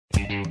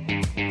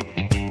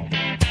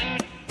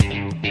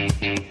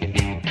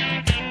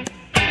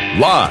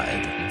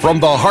Live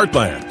from the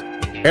heartland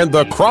and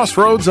the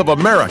crossroads of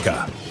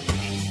America,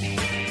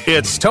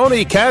 it's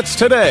Tony Katz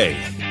Today.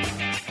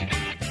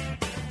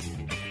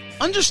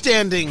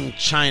 Understanding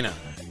China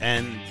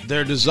and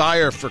their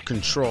desire for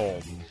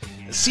control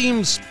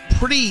seems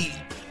pretty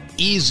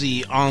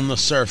easy on the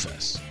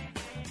surface.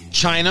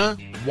 China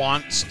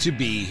wants to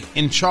be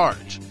in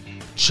charge.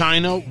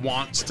 China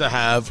wants to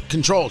have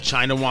control.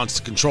 China wants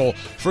to control,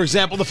 for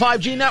example, the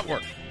 5G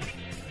network.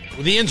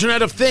 The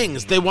Internet of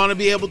Things. They want to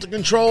be able to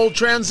control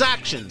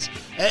transactions.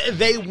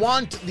 They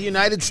want the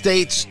United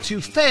States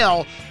to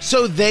fail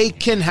so they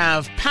can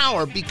have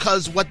power,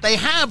 because what they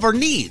have are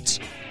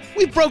needs.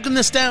 We've broken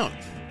this down.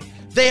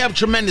 They have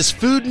tremendous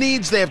food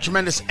needs, they have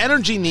tremendous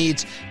energy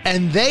needs,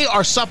 and they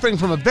are suffering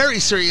from a very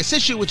serious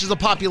issue, which is a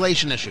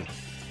population issue.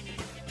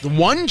 The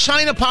one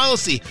China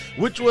policy,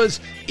 which was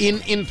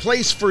in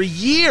place for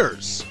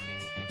years,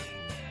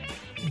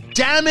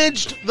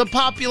 damaged the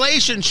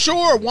population.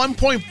 Sure,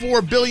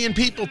 1.4 billion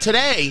people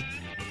today.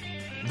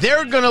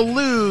 They're going to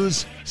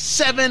lose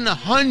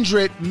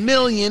 700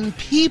 million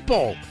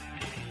people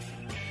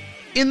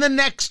in the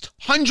next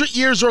 100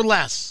 years or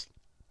less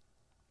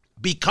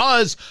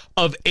because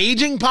of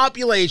aging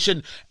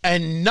population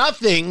and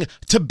nothing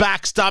to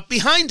backstop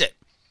behind it.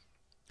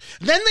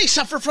 Then they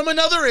suffer from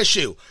another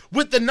issue.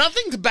 With the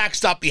nothing to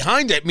backstop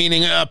behind it,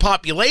 meaning a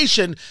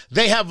population,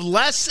 they have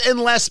less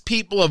and less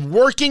people of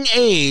working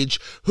age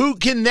who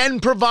can then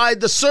provide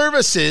the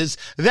services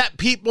that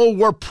people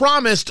were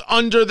promised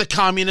under the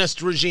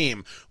communist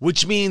regime,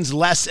 which means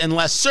less and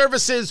less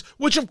services,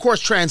 which of course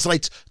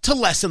translates to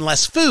less and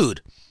less food.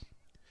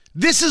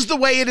 This is the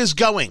way it is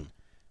going.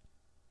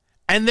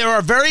 And there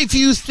are very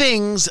few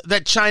things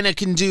that China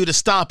can do to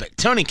stop it.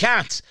 Tony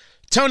Katz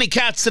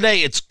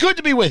Today. It's good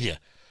to be with you.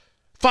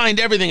 Find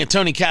everything at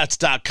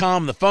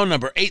TonyKatz.com. The phone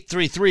number,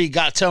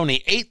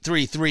 833-GOT-TONY,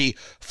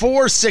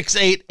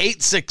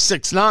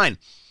 833-468-8669.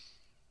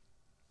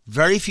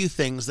 Very few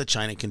things that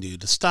China can do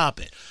to stop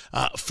it.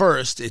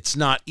 First, it's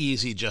not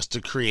easy just to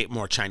create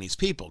more Chinese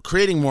people.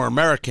 Creating more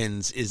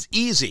Americans is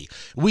easy.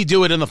 We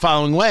do it in the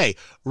following way.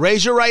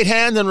 Raise your right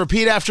hand and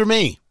repeat after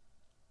me.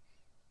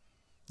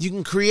 You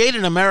can create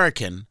an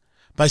American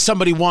by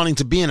somebody wanting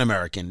to be an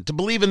American, to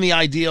believe in the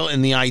ideal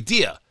and the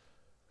idea.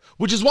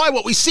 Which is why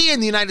what we see in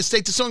the United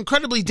States is so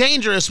incredibly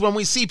dangerous when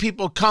we see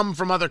people come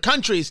from other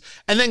countries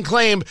and then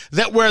claim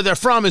that where they're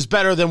from is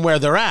better than where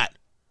they're at.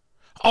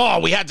 Oh,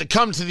 we had to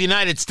come to the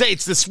United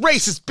States, this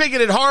racist,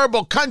 bigoted,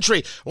 horrible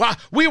country. Well,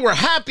 we were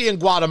happy in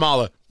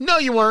Guatemala. No,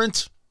 you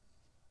weren't.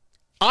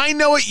 I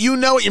know it, you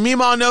know it, your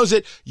Meemaw knows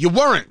it. You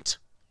weren't.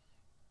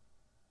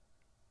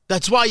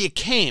 That's why you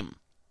came.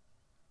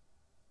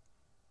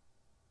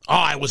 Oh,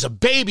 I was a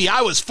baby.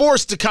 I was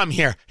forced to come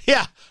here.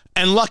 Yeah,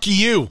 and lucky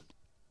you.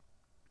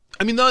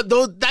 I mean,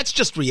 though that's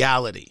just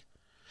reality.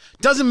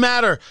 Doesn't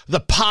matter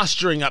the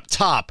posturing up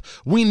top.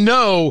 We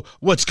know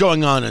what's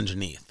going on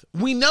underneath.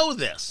 We know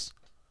this.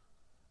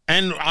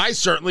 And I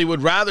certainly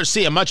would rather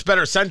see a much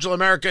better Central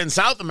America and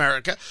South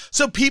America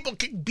so people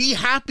can be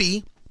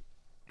happy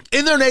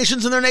in their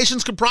nations and their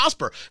nations can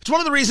prosper. It's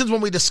one of the reasons when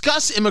we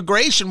discuss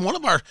immigration, one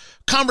of our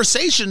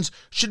conversations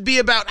should be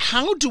about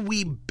how do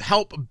we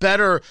help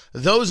better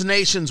those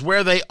nations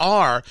where they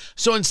are,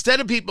 so instead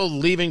of people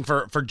leaving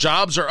for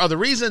jobs or other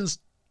reasons,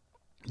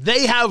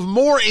 they have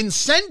more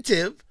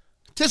incentive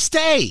to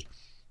stay.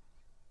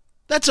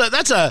 That's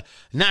a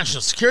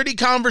national security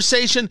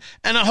conversation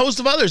and a host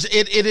of others.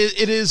 It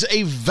is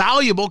a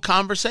valuable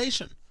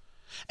conversation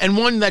and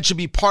one that should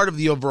be part of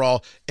the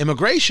overall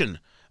immigration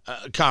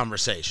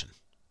conversation.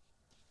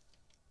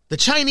 The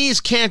Chinese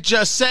can't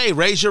just say,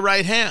 raise your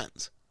right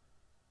hands.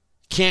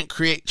 Can't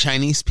create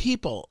Chinese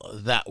people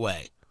that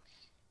way.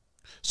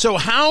 So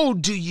how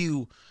do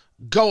you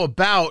go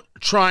about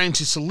trying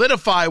to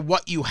solidify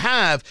what you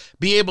have,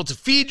 be able to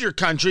feed your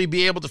country,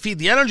 be able to feed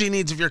the energy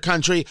needs of your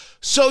country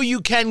so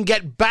you can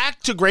get back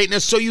to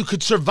greatness, so you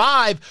could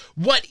survive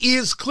what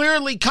is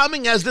clearly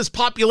coming as this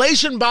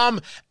population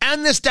bomb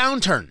and this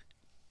downturn?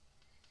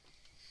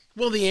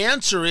 Well, the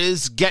answer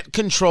is get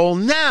control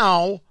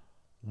now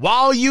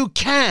while you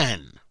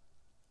can.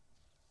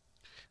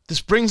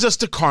 This brings us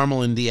to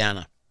Carmel,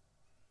 Indiana.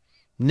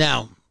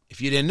 Now, if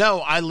you didn't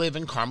know, I live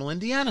in Carmel,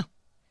 Indiana.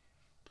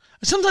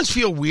 I sometimes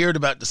feel weird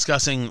about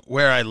discussing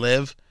where I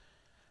live,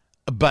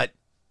 but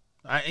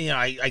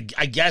I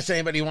guess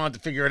anybody who wanted to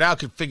figure it out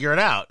could figure it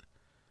out.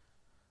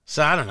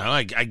 So I don't know.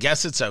 I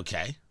guess it's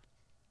okay.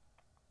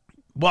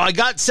 Well, I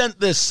got sent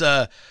this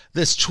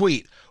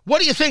tweet. What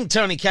do you think,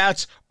 Tony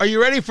Katz? Are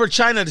you ready for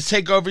China to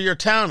take over your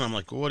town? I'm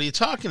like, well, what are you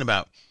talking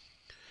about?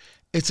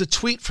 It's a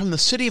tweet from the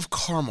city of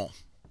Carmel.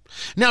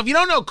 Now, if you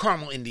don't know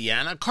Carmel,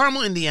 Indiana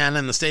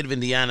and the state of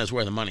Indiana is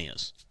where the money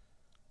is.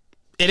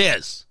 It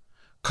is.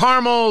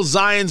 Carmel,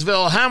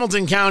 Zionsville,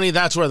 Hamilton County,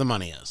 that's where the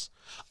money is.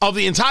 Of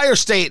the entire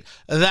state,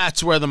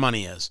 that's where the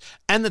money is.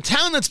 And the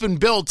town that's been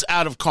built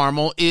out of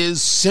Carmel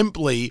is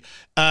simply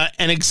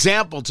an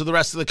example to the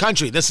rest of the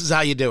country. This is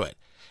how you do it.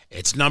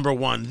 It's number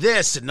one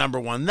this and number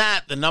one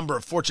that, the number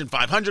of Fortune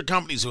 500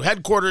 companies who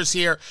headquarters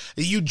here.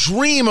 You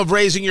dream of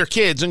raising your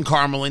kids in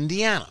Carmel,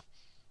 Indiana.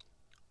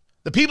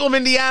 The people of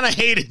Indiana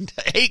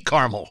hate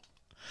Carmel.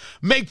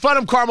 Make fun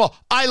of Carmel.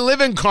 I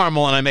live in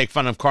Carmel and I make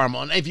fun of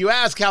Carmel. And if you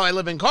ask how I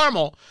live in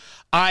Carmel,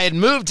 I had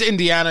moved to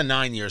Indiana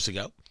 9 years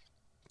ago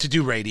to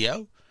do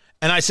radio.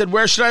 And I said,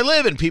 where should I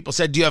live? And people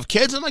said, do you have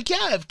kids? I'm like, yeah,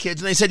 I have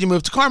kids. And they said, you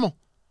moved to Carmel.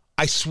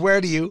 I swear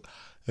to you,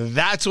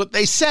 that's what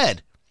they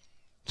said.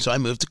 So I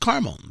moved to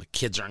Carmel. The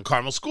kids are in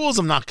Carmel schools.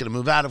 I'm not going to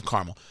move out of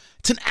Carmel.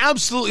 It's an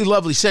absolutely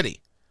lovely city.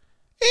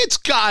 It's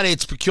got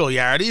its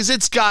peculiarities.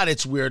 It's got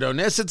its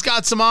weirdo-ness. It's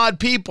got some odd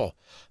people,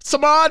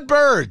 some odd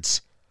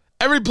birds.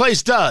 Every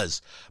place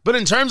does. But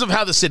in terms of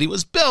how the city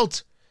was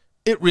built,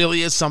 it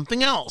really is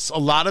something else. A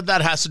lot of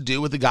that has to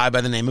do with a guy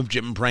by the name of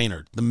Jim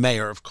Brainerd, the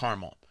mayor of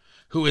Carmel,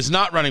 who is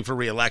not running for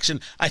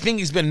re-election. I think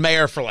he's been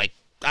mayor for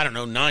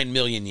 9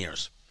 million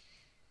years.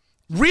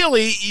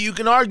 Really, you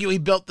can argue he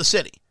built the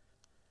city.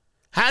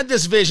 Had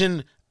this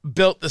vision,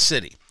 built the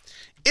city.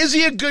 Is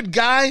he a good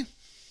guy?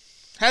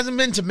 Hasn't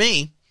been to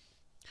me.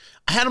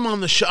 I had him on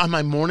the show, on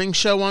my morning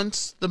show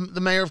once, the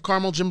mayor of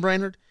Carmel, Jim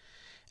Brainerd.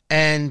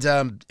 And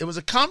it was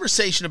a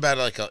conversation about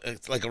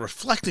a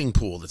reflecting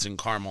pool that's in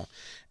Carmel.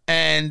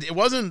 And it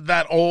wasn't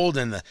that old,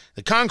 and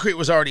the concrete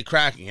was already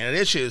cracking. It had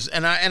issues.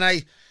 And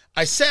I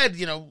said,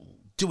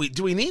 do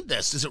we need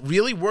this? Is it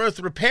really worth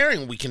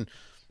repairing? We can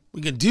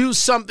do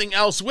something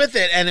else with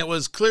it. And it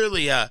was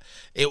clearly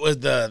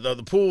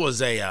the pool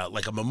was a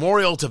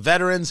memorial to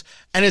veterans.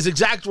 And his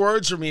exact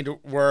words for me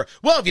were,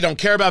 well, if you don't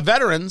care about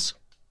veterans,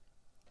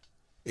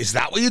 is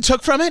that what you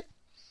took from it?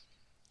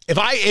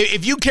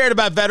 If you cared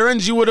about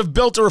veterans, you would have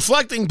built a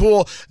reflecting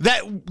pool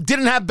that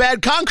didn't have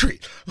bad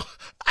concrete.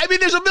 I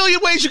mean, there's a million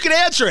ways you could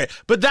answer it,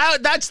 but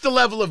that's the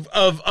level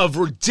of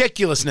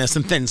ridiculousness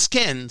and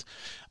thin-skinned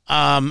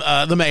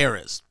the mayor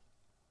is.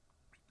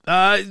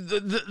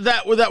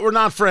 That we're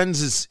not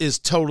friends is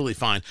totally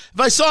fine.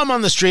 If I saw him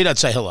on the street, I'd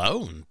say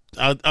hello, and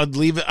I'd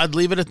leave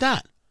it at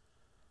that.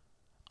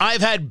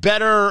 I've had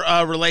better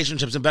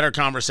relationships and better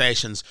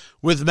conversations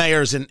with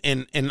mayors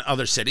in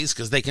other cities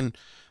because they can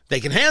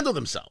handle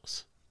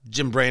themselves.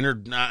 Jim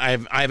Brainerd, I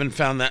haven't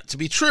found that to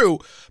be true,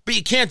 but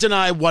you can't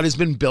deny what has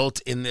been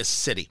built in this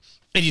city.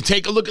 And you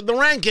take a look at the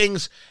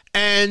rankings,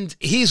 and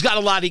he's got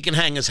a lot he can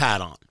hang his hat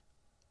on.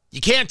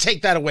 You can't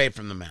take that away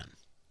from the man.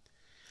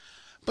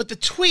 But the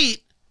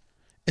tweet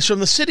is from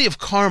the city of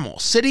Carmel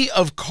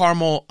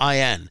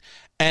IN,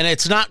 and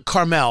it's not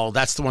Carmel,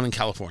 that's the one in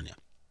California.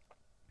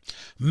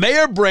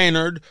 Mayor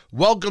Brainerd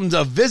welcomed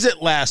a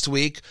visit last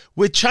week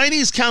with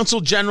Chinese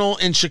Consul General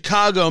in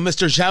Chicago,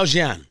 Mr. Zhao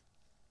Jian.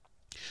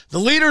 The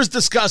leaders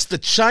discussed the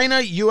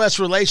China-U.S.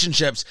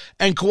 relationships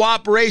and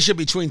cooperation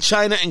between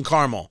China and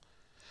Carmel.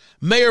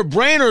 Mayor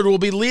Brainerd will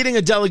be leading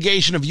a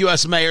delegation of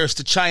U.S. mayors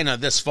to China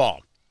this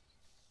fall.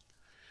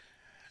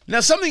 Now,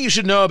 something you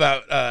should know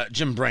about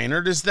Jim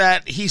Brainerd is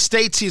that he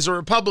states he's a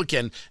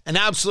Republican, and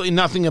absolutely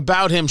nothing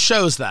about him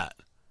shows that.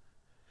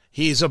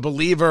 He's a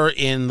believer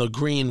in the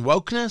green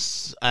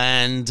wokeness,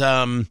 and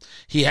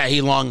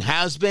he long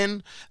has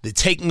been. The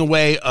taking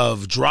away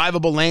of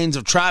drivable lanes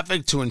of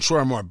traffic to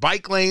ensure more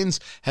bike lanes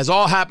has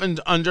all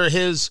happened under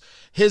his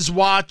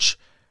watch.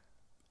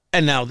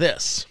 And now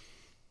this.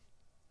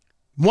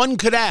 One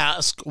could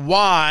ask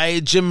why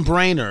Jim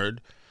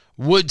Brainerd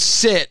would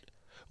sit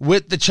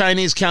with the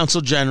Chinese Consul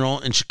General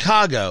in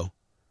Chicago,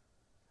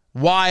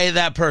 why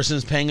that person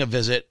is paying a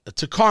visit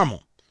to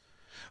Carmel.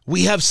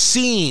 We have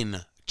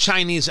seen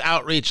Chinese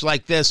outreach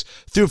like this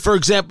through, for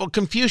example,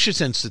 Confucius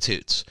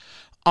Institutes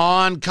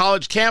on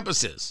college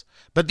campuses.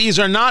 But these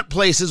are not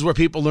places where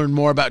people learn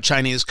more about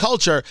Chinese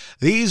culture.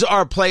 These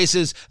are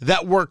places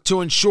that work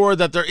to ensure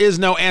that there is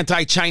no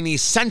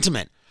anti-Chinese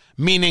sentiment,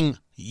 meaning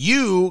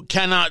you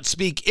cannot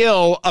speak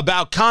ill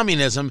about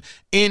communism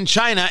in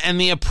China and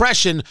the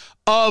oppression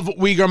of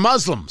Uyghur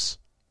Muslims.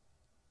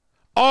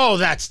 Oh,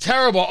 that's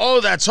terrible.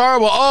 Oh, that's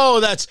horrible. Oh,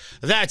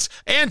 that's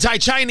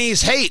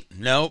anti-Chinese hate.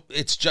 No,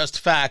 it's just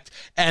fact.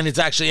 And it's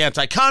actually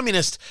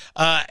anti-communist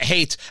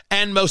hate.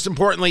 And most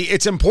importantly,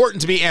 it's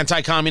important to be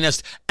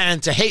anti-communist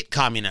and to hate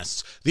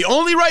communists. The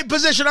only right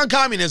position on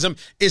communism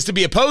is to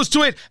be opposed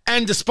to it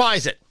and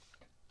despise it.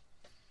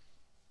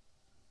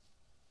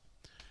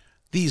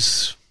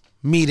 These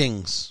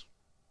meetings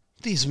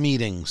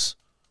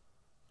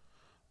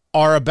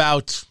are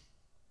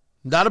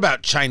not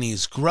about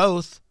Chinese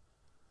growth.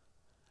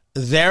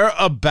 They're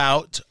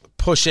about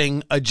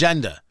pushing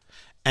agenda.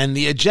 And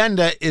the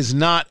agenda is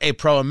not a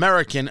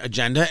pro-American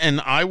agenda, and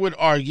I would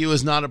argue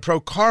is not a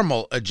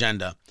pro-Carmel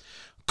agenda.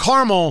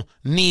 Carmel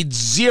needs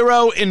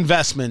zero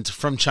investment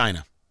from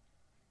China.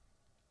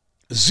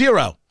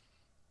 Zero.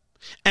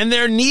 And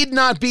there need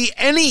not be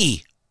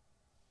any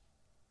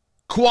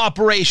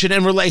cooperation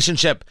and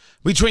relationship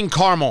between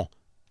Carmel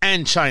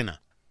and China.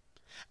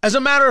 As a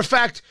matter of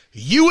fact,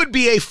 you would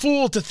be a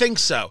fool to think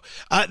so.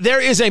 There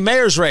is a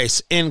mayor's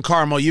race in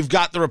Carmel. You've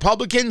got the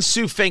Republican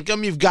Sue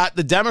Finkham. You've got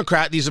the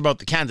Democrat. These are both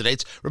the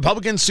candidates.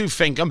 Republican Sue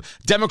Finkham,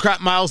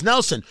 Democrat Miles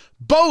Nelson.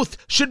 Both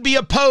should be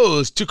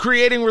opposed to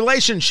creating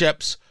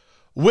relationships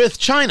with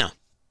China.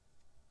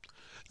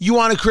 You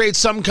want to create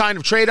some kind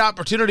of trade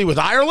opportunity with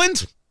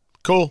Ireland?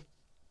 Cool.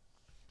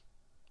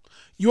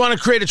 You want to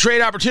create a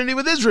trade opportunity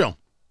with Israel?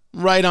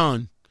 Right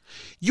on.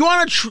 You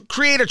want to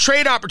create a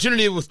trade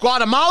opportunity with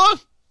Guatemala?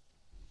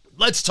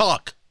 Let's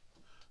talk.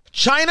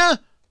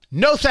 China?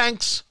 No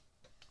thanks.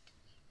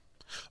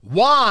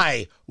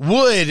 Why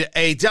would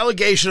a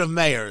delegation of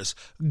mayors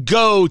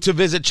go to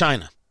visit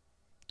China?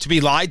 To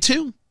be lied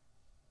to?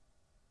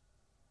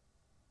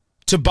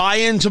 To buy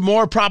into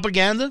more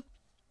propaganda?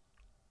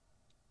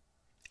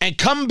 And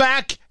come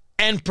back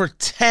and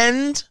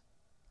pretend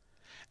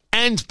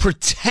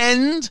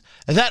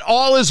that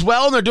all is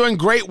well and they're doing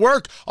great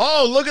work?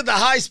 Oh, look at the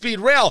high-speed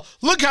rail.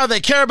 Look how they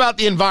care about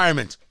the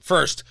environment.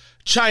 First,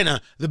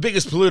 China, the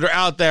biggest polluter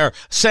out there,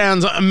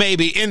 sans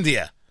maybe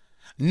India.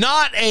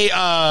 Not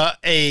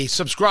a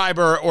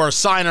subscriber or a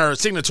signer or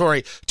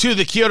signatory to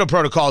the Kyoto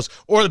Protocols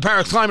or the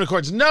Paris Climate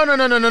Accords.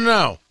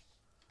 No.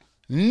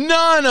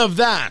 None of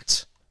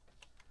that.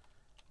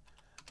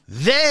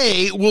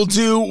 They will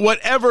do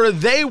whatever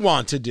they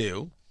want to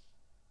do.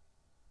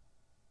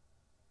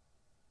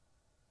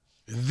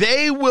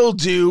 They will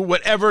do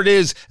whatever it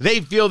is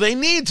they feel they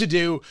need to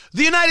do.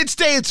 The United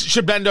States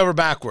should bend over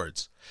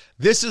backwards.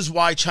 This is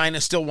why China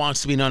still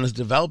wants to be known as a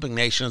developing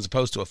nation as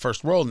opposed to a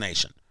first world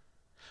nation,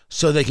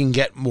 so they can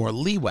get more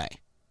leeway.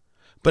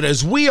 But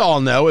as we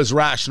all know, as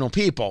rational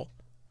people,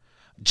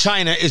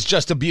 China is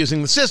just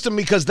abusing the system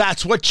because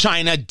that's what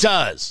China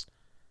does.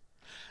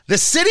 The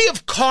city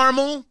of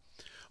Carmel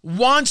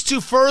wants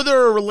to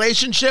further a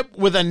relationship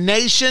with a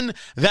nation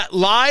that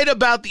lied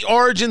about the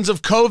origins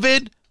of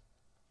COVID.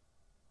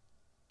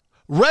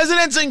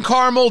 Residents in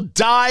Carmel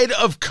died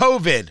of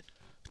COVID.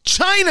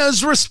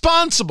 China's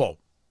responsible.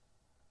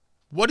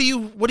 What are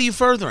you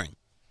furthering?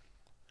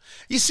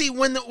 You see,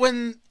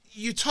 when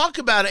you talk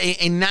about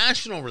a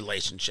national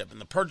relationship and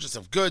the purchase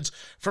of goods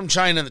from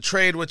China, the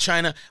trade with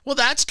China, well,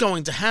 that's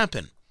going to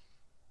happen.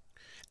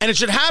 And it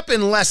should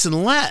happen less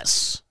and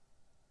less.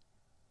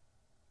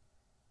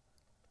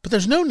 But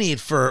there's no need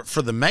for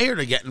the mayor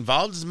to get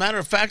involved. As a matter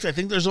of fact, I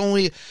think there's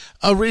only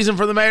a reason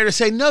for the mayor to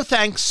say, no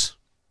thanks.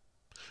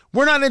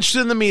 We're not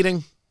interested in the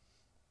meeting.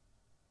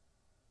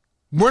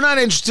 We're not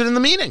interested in the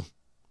meeting.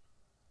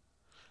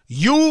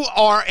 You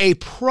are a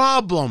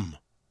problem.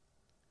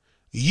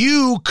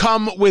 You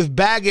come with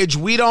baggage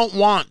we don't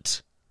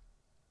want.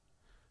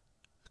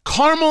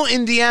 Carmel,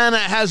 Indiana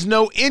has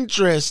no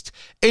interest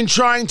in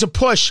trying to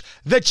push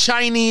the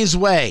Chinese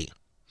way.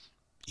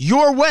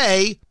 Your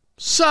way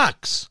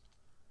sucks.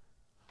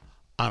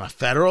 On a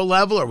federal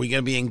level, are we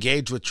going to be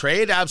engaged with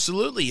trade?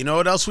 Absolutely. You know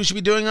what else we should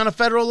be doing on a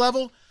federal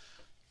level?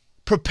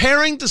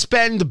 Preparing to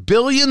spend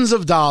billions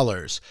of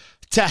dollars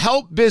to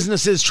help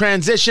businesses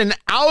transition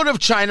out of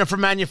China for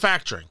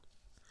manufacturing.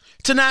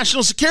 It's a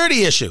national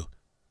security issue.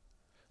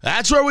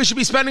 That's where we should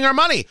be spending our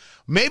money.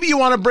 Maybe you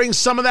want to bring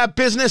some of that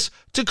business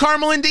to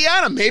Carmel,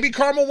 Indiana. Maybe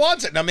Carmel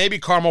wants it. Now, maybe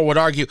Carmel would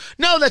argue,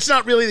 no, that's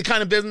not really the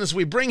kind of business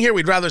we bring here.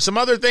 We'd rather some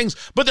other things.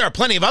 But there are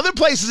plenty of other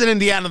places in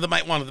Indiana that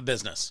might want the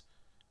business.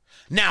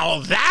 Now,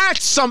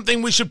 that's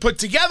something we should put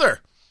together.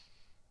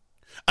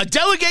 A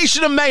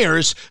delegation of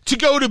mayors to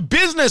go to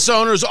business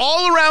owners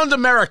all around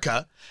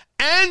America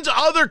and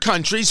other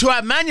countries who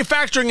have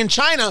manufacturing in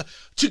China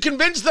to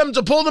convince them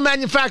to pull the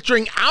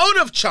manufacturing out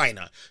of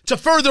China, to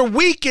further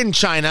weaken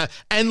China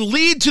and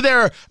lead to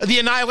the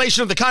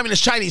annihilation of the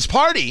Communist Chinese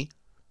Party,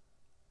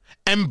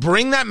 and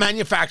bring that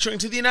manufacturing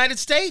to the United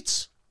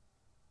States.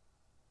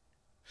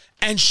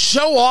 And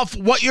show off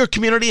what your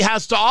community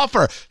has to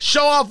offer.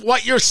 Show off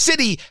what your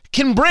city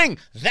can bring.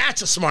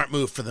 That's a smart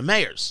move for the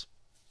mayors.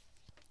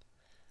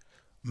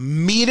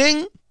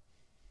 Meeting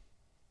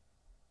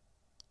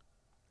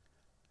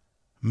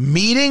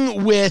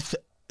with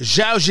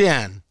Zhao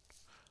Jian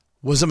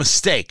was a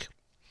mistake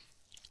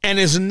and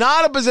is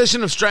not a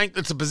position of strength.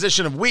 It's a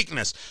position of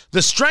weakness.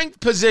 The strength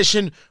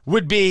position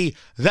would be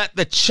that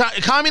the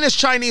Communist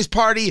Chinese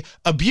Party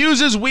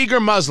abuses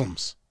Uyghur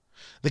Muslims.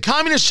 The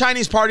Communist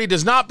Chinese Party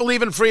does not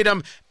believe in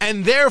freedom,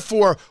 and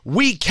therefore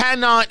we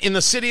cannot, in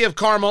the city of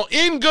Carmel,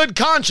 in good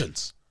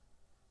conscience,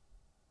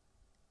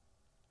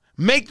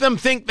 make them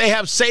think they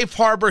have safe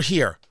harbor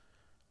here.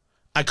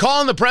 I call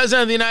on the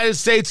President of the United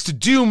States to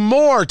do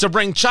more to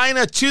bring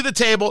China to the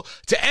table,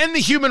 to end the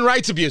human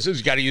rights abuses,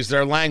 you got to use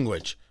their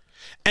language,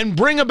 and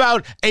bring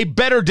about a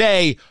better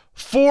day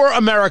for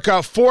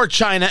America, for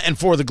China, and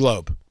for the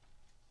globe.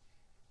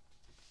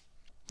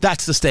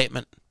 That's the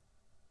statement.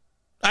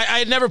 I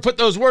had never put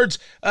those words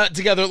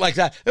together like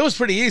that. It was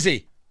pretty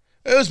easy.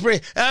 It was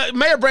pretty.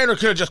 Mayor Brainerd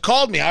could have just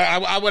called me.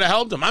 I would have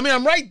helped him. I mean,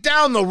 I'm right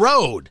down the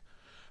road,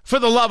 for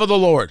the love of the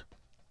Lord.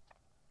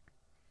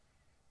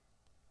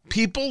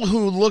 People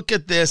who look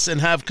at this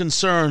and have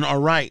concern are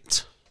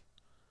right.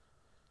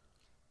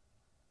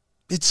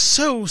 It's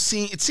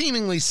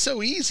seemingly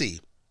so easy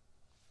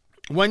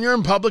when you're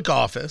in public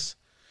office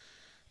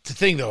to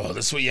think, oh,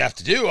 this is what you have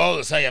to do. Oh,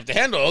 this is how you have to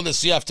handle. Oh, this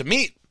is you have to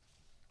meet.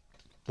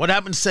 What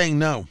happens saying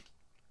no?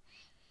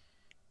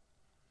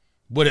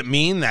 Would it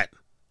mean that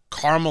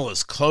Carmel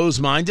is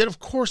closed-minded? Of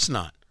course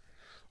not.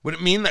 Would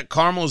it mean that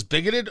Carmel is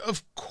bigoted?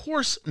 Of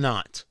course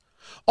not.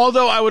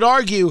 Although I would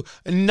argue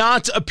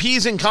not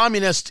appeasing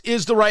communists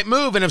is the right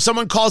move. And if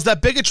someone calls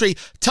that bigotry,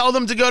 tell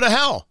them to go to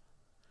hell.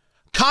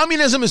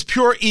 Communism is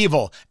pure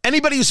evil.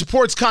 Anybody who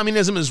supports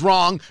communism is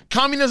wrong.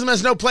 Communism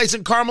has no place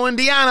in Carmel,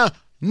 Indiana.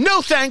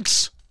 No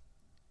thanks.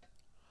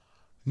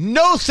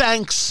 No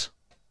thanks.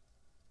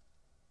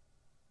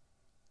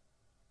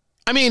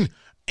 I mean,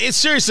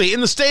 seriously,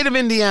 in the state of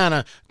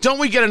Indiana, don't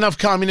we get enough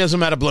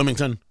communism out of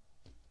Bloomington?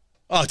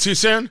 Oh, too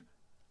soon?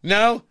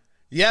 No?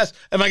 Yes?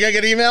 Am I going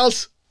to get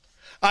emails?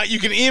 You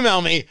can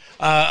email me.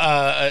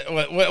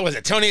 What was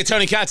it?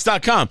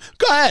 Tony@TonyKatz.com.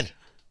 Go ahead.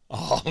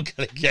 Oh, I'm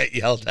going to get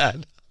yelled at.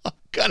 I'm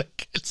going to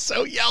get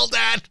so yelled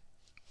at.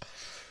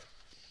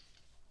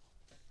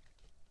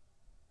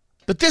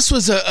 But this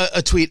was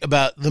a tweet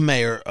about the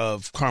mayor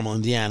of Carmel,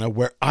 Indiana,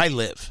 where I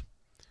live.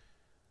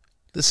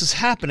 This is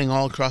happening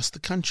all across the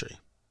country.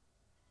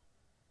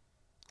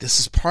 This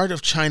is part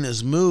of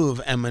China's move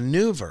and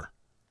maneuver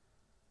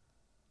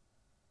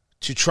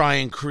to try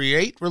and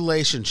create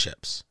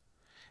relationships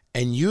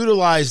and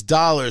utilize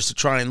dollars to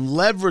try and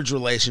leverage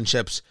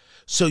relationships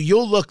so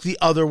you'll look the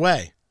other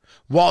way,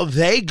 while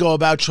they go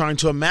about trying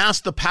to amass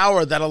the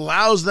power that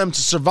allows them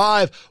to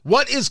survive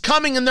what is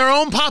coming in their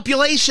own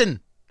population,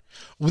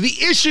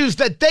 the issues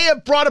that they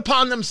have brought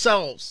upon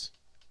themselves.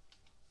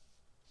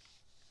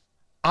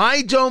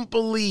 I don't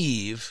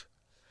believe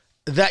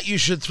that you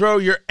should throw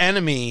your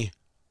enemy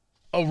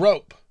a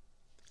rope.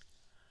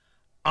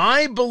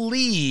 I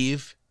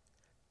believe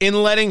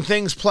in letting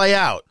things play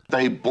out.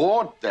 They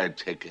bought their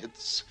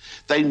tickets.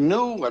 They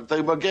knew what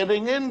they were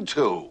getting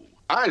into.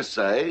 I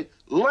say,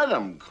 let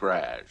them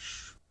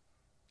crash.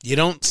 You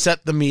don't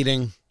set the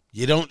meeting.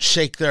 You don't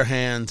shake their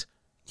hand.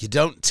 You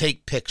don't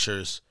take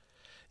pictures.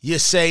 You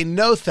say,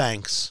 no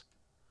thanks.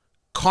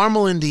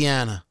 Carmel,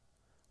 Indiana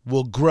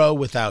will grow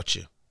without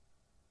you.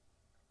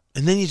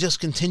 And then you just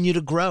continue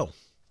to grow.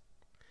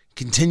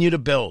 Continue to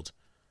build.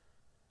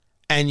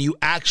 And you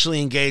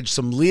actually engage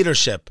some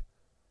leadership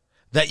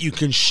that you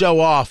can show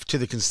off to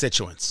the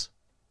constituents.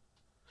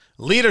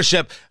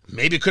 Leadership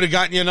maybe could have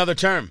gotten you another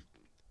term.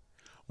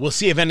 We'll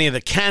see if any of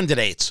the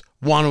candidates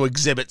want to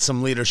exhibit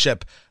some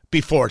leadership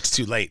before it's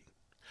too late.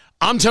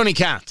 I'm Tony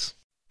Katz.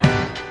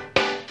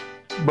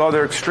 Well,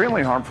 they're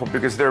extremely harmful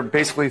because they're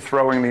basically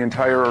throwing the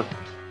entire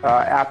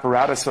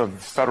apparatus of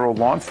federal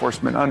law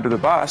enforcement under the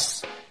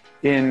bus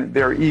in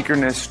their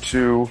eagerness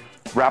to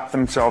wrap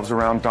themselves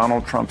around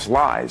Donald Trump's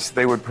lies.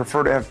 They would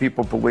prefer to have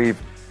people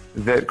believe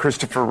that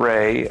Christopher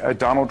Wray, a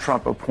Donald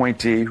Trump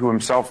appointee who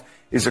himself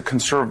is a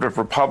conservative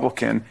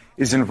Republican,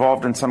 is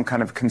involved in some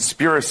kind of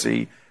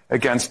conspiracy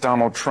against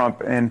Donald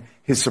Trump and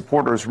his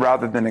supporters,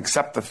 rather than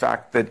accept the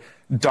fact that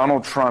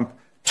Donald Trump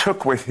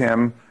took with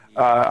him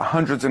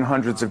hundreds and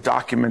hundreds of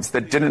documents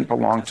that didn't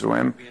belong to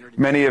him,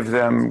 many of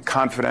them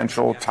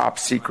confidential, top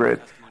secret.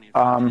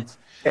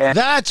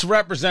 That's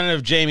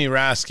Representative Jamie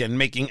Raskin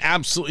making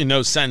absolutely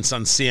no sense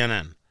on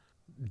CNN.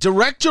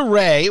 Director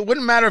Wray, it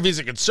wouldn't matter if he's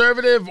a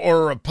conservative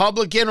or a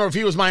Republican or if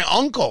he was my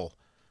uncle.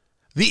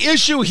 The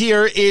issue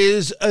here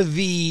is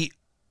the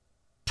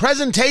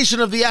presentation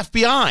of the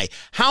FBI,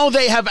 how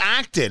they have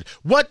acted,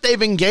 what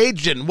they've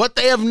engaged in, what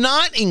they have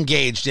not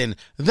engaged in.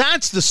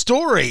 That's the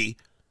story.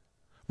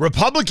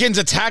 Republicans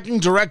attacking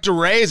Director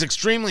Wray is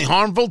extremely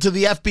harmful to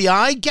the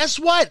FBI. Guess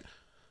what?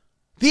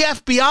 The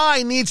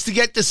FBI needs to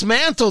get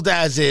dismantled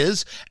as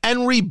is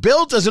and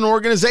rebuilt as an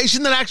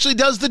organization that actually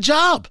does the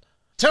job.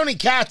 Tony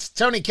Katz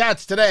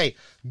today.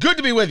 Good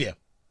to be with you.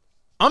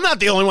 I'm not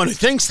the only one who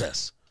thinks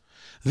this.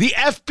 The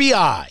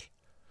FBI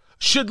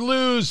should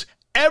lose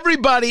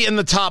everybody in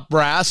the top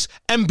brass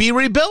and be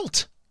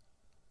rebuilt.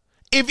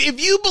 If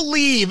you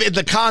believe in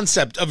the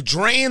concept of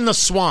drain the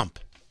swamp,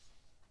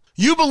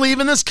 you believe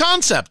in this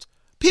concept.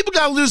 People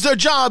got to lose their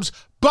jobs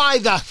by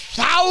the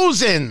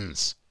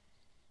thousands.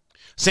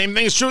 Same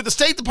thing is true with the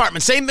State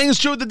Department. Same thing is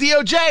true with the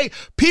DOJ.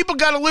 People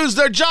got to lose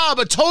their job,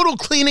 a total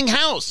cleaning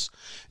house.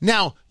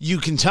 Now, you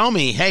can tell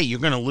me, hey, you're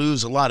going to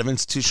lose a lot of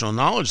institutional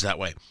knowledge that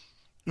way.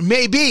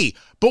 Maybe.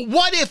 But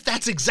what if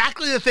that's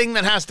exactly the thing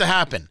that has to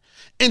happen?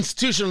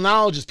 Institutional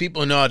knowledge is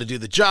people who know how to do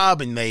the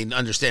job and they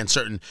understand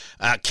certain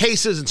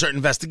cases and certain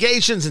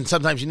investigations, and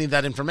sometimes you need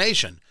that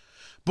information.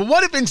 But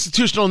what if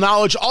institutional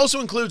knowledge also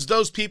includes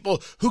those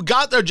people who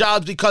got their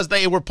jobs because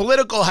they were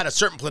political, had a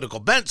certain political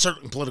bent,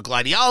 certain political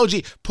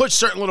ideology, pushed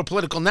certain little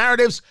political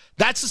narratives?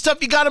 That's the stuff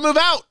you got to move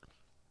out.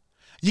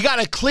 You got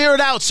to clear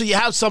it out so you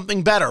have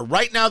something better.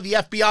 Right now, the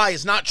FBI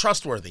is not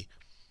trustworthy.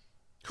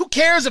 Who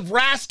cares if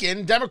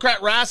Raskin, Democrat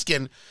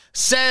Raskin,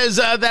 says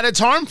that it's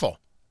harmful?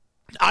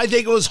 I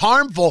think it was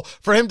harmful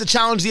for him to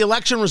challenge the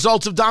election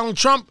results of Donald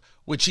Trump,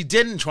 which he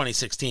did in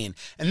 2016.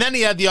 And then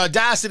he had the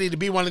audacity to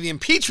be one of the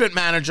impeachment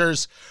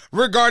managers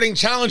regarding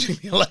challenging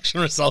the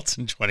election results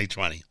in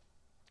 2020.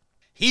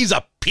 He's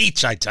a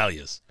peach, I tell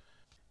you.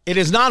 It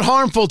is not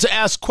harmful to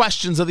ask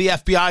questions of the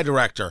FBI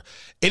director.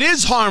 It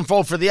is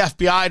harmful for the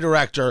FBI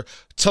director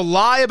to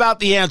lie about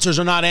the answers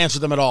or not answer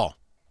them at all.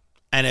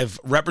 And if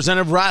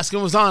Representative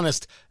Raskin was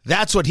honest,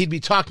 that's what he'd be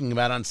talking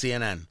about on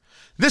CNN.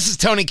 This is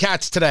Tony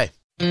Katz today.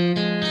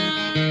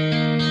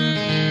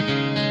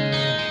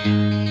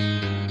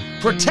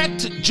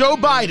 Protect Joe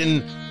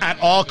Biden at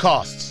all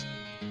costs.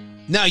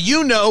 Now,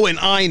 you know, and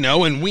I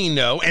know, and we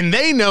know, and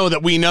they know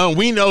that we know, and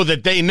we know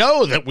that they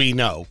know that we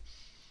know,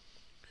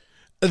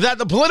 that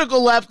the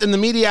political left and the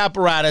media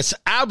apparatus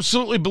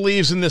absolutely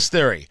believes in this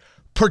theory.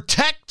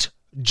 Protect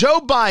Joe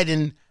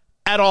Biden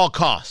at all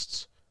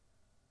costs.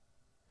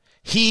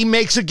 He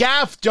makes a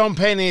gaffe, don't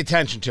pay any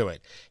attention to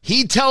it.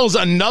 He tells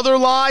another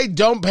lie,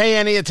 don't pay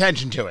any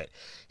attention to it.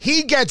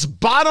 He gets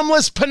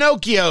bottomless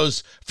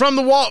Pinocchios from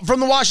the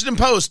Washington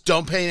Post,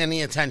 don't pay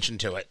any attention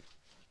to it.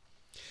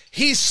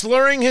 He's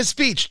slurring his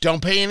speech,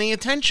 don't pay any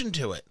attention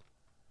to it.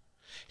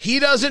 He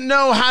doesn't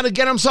know how to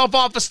get himself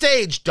off a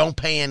stage, don't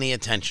pay any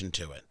attention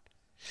to it.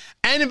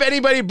 And if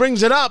anybody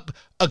brings it up,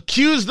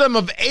 accuse them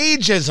of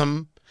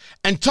ageism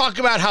and talk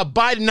about how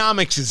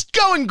Bidenomics is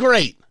going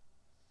great.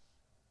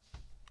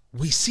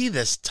 We see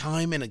this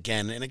time and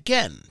again and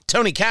again.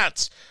 Tony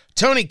Katz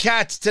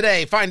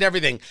today. Find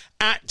everything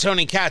at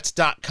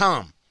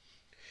TonyKatz.com.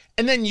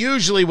 And then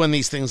usually when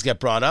these things get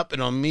brought up,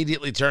 it'll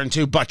immediately turn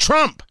to, but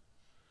Trump.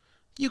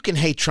 You can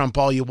hate Trump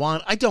all you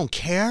want. I don't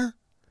care.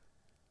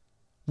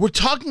 We're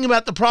talking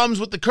about the problems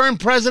with the current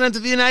president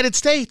of the United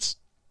States.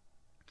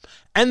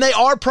 And they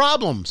are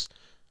problems.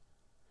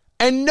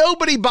 And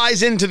nobody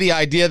buys into the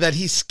idea that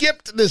he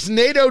skipped this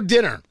NATO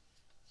dinner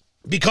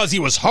because he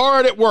was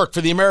hard at work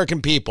for the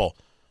American people.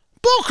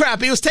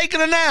 Bullcrap, he was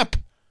taking a nap.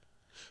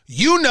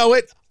 You know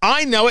it,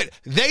 I know it,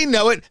 they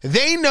know it,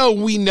 they know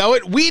we know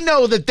it, we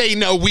know that they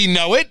know we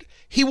know it.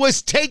 He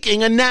was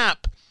taking a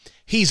nap.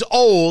 He's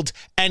old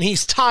and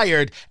he's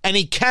tired and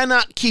he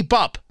cannot keep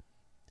up.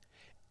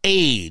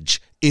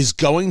 Age is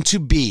going to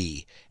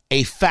be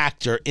a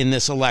factor in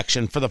this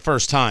election for the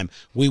first time.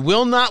 We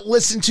will not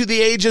listen to the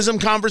ageism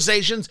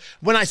conversations.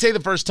 When I say the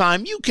first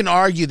time, you can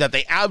argue that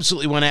they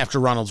absolutely went after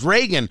Ronald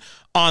Reagan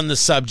on the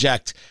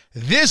subject.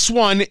 This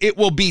one, it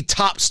will be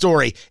top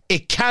story.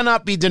 It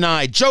cannot be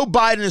denied. Joe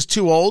Biden is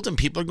too old, and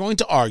people are going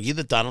to argue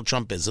that Donald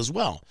Trump is as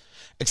well.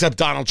 Except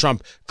Donald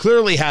Trump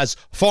clearly has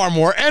far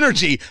more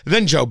energy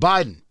than Joe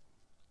Biden.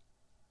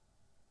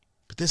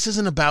 But this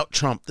isn't about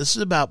Trump. This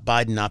is about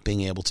Biden not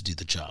being able to do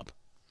the job.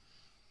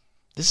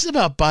 This is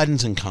about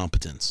Biden's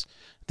incompetence.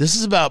 This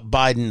is about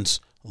Biden's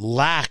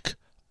lack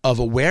of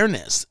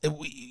awareness.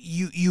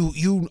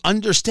 You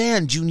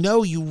understand,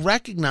 you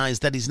recognize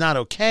that he's not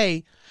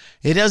okay.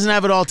 He doesn't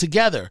have it all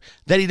together,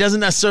 that he doesn't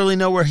necessarily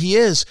know where he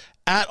is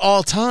at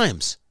all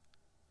times.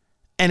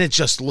 And it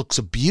just looks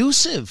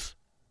abusive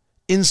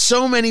in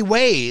so many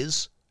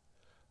ways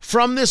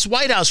from this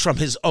White House, from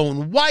his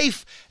own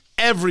wife,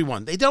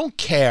 everyone. They don't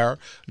care.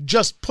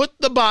 Just put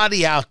the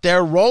body out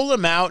there, roll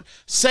him out,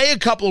 say a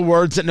couple of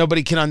words that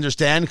nobody can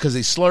understand because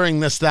he's slurring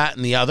this, that,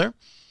 and the other,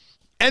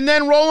 and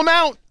then roll him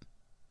out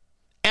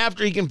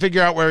after he can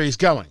figure out where he's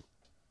going.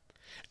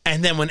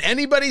 And then when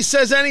anybody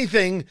says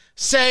anything,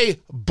 say,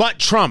 but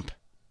Trump.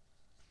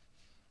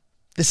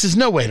 This is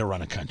no way to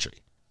run a country.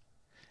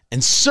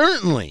 And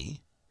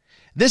certainly,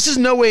 this is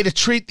no way to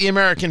treat the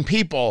American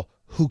people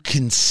who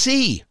can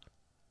see.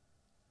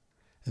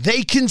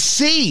 They can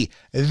see.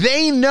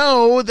 They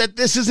know that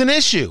this is an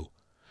issue.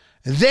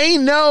 They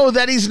know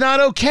that he's not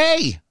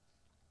okay.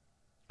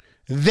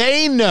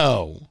 They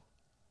know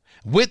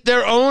with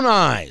their own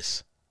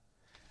eyes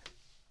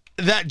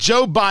that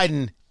Joe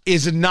Biden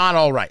is not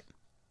all right.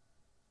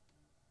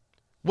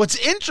 What's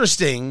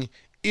interesting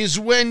is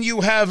when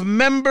you have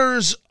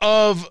members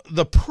of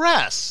the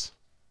press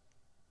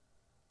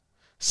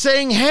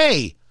saying,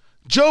 hey,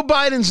 Joe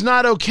Biden's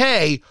not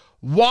okay.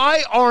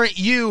 Why aren't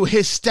you,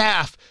 his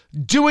staff,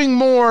 doing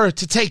more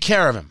to take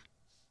care of him?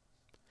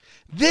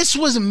 This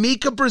was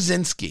Mika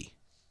Brzezinski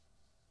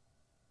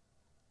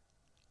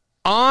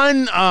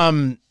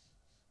on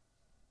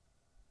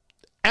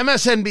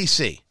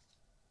MSNBC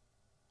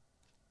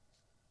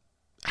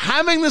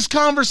having this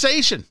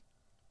conversation,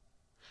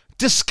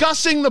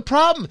 discussing the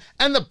problem.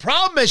 And the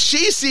problem, as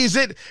she sees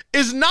it,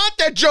 is not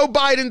that Joe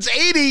Biden's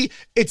 80,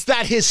 it's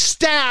that his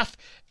staff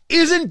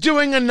isn't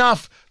doing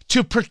enough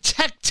to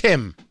protect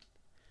him.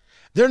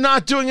 They're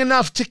not doing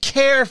enough to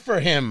care for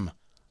him.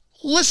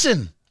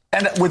 Listen.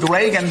 And with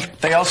Reagan,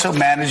 they also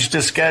managed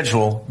his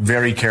schedule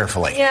very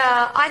carefully.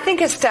 Yeah, I think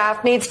his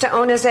staff needs to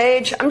own his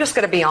age. I'm just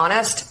going to be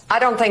honest. I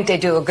don't think they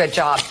do a good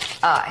job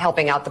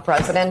helping out the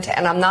president.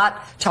 And I'm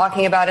not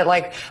talking about it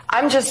like,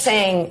 I'm just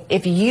saying,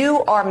 if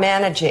you are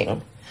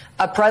managing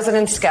a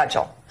president's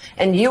schedule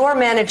and you are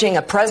managing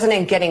a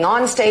president getting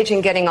on stage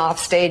and getting off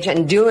stage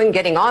and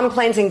getting on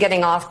planes and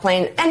getting off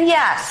planes, and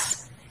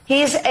yes,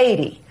 he's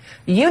 80.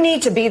 You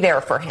need to be there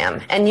for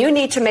him, and you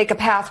need to make a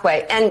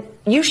pathway. And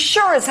you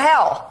sure as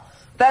hell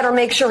better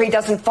make sure he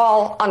doesn't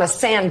fall on a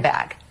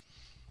sandbag.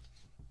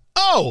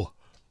 Oh,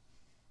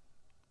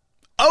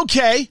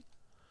 okay.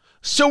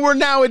 So we're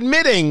now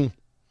admitting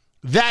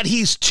that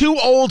he's too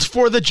old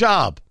for the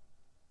job.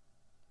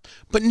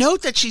 But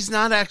note that she's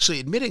not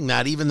actually admitting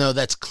that, even though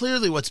that's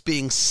clearly what's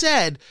being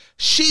said.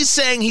 She's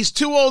saying he's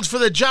too old for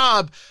the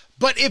job,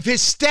 But if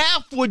his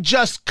staff would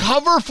just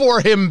cover for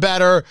him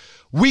better,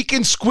 we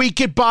can squeak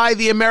it by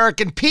the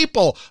American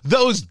people,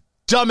 those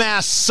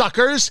dumbass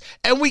suckers,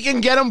 and we can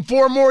get him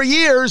 4 more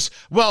years.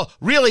 Well,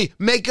 really,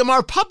 make him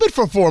our puppet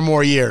for 4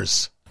 more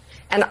years.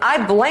 And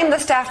I blame the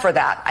staff for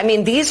that. I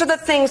mean, these are the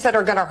things that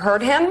are going to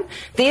hurt him.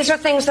 These are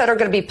things that are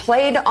going to be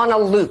played on a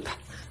loop.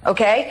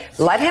 Okay?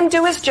 Let him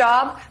do his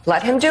job.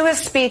 Let him do his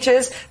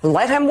speeches.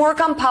 Let him work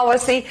on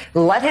policy.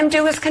 Let him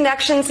do his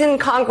connections in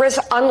Congress,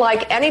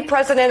 unlike any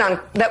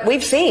president that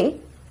we've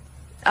seen.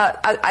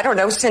 I don't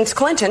know, since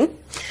Clinton.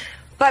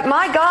 But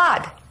my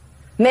God,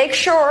 make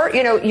sure,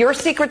 your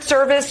Secret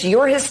Service,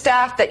 you're his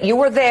staff, that you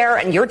were there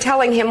and you're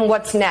telling him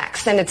what's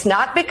next. And it's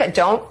not because,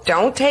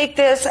 don't take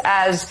this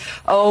as,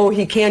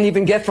 he can't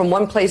even get from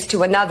one place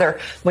to another.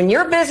 When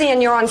you're busy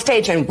and you're on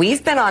stage, and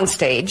we've been on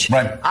stage,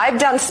 right. I've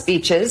done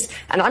speeches,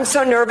 and I'm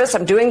so nervous.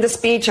 I'm doing the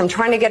speech. I'm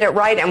trying to get it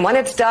right. And when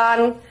it's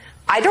done,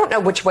 I don't know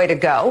which way to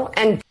go.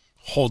 And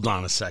hold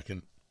on a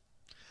second.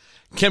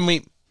 Can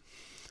we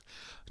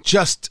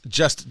just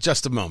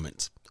a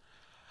moment?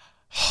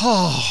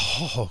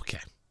 Oh, okay.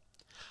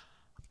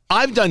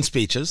 I've done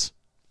speeches.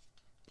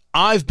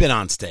 I've been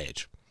on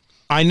stage.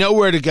 I know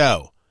where to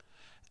go.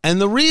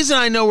 And the reason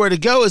I know where to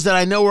go is that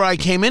I know where I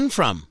came in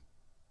from.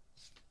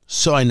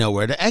 So I know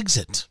where to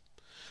exit.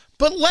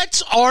 But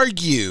let's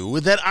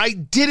argue that I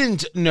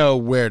didn't know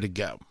where to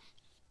go.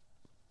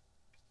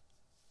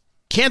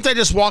 Can't I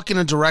just walk in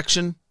a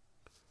direction?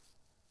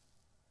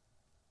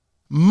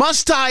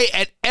 Must I,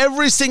 at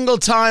every single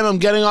time I'm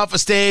getting off a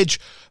stage,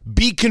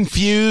 be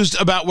confused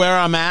about where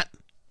I'm at?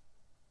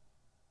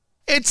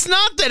 It's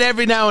not that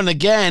every now and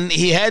again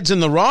he heads in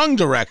the wrong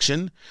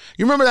direction.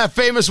 You remember that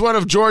famous one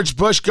of George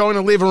Bush going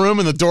to leave a room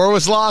and the door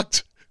was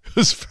locked? It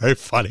was very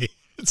funny.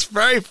 It's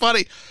very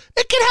funny.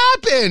 It can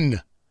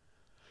happen.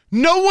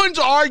 No one's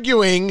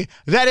arguing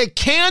that it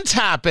can't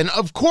happen.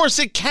 Of course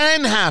it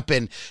can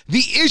happen.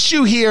 The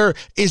issue here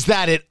is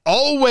that it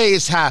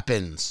always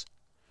happens.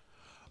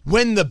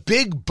 When the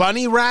big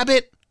bunny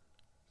rabbit,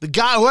 the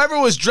guy, whoever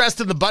was dressed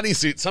in the bunny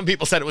suit, some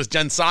people said it was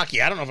Jen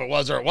Psaki. I don't know if it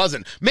was or it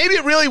wasn't. Maybe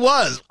it really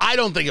was. I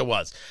don't think it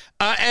was.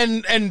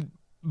 And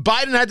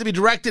Biden had to be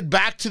directed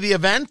back to the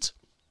event.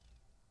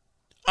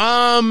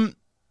 Do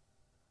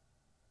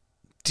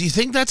you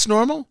think that's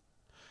normal?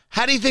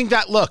 How do you think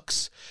that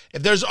looks?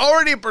 If there's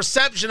already a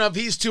perception of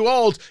he's too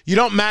old, you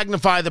don't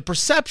magnify the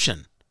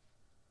perception.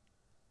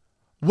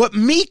 What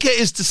Mika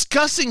is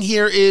discussing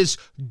here is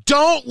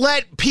don't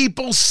let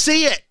people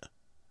see it.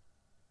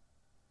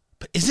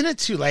 But isn't it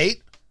too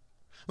late?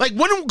 Like,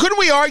 couldn't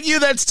we argue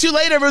that it's too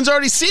late? Everyone's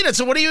already seen it.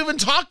 So what are you even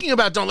talking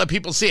about? Don't let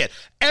people see it.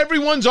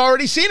 Everyone's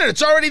already seen it.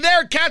 It's already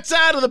there. Cat's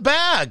out of the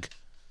bag.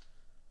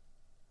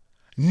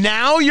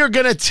 Now you're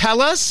going to tell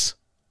us?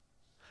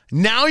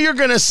 Now you're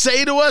going to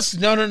say to us,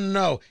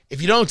 no. If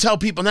you don't tell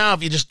people now,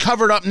 if you just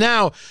cover it up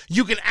now,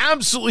 you can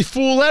absolutely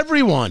fool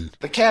everyone.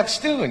 The cat's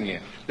stealing you.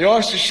 The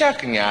oyster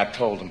shucking you, I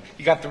told him.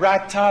 You got the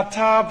right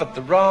ta-ta, but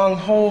the wrong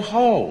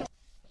ho-ho.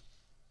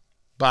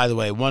 By the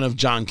way, one of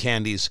John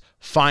Candy's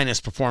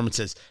finest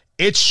performances.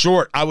 It's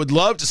short. I would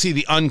love to see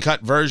the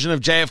uncut version of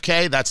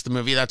JFK. That's the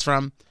movie that's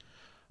from.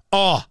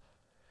 Oh,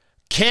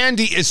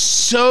 Candy is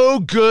so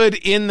good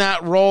in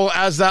that role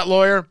as that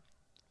lawyer.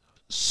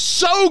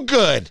 So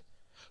good.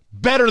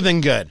 Better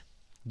than good.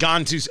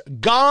 Gone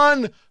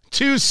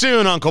too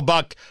soon, Uncle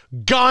Buck.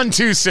 Gone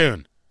too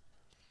soon.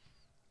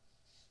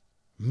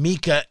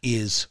 Mika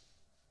is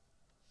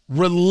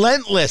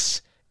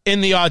relentless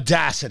in the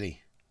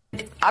audacity.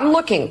 I'm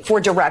looking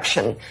for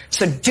direction.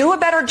 So do a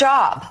better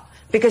job,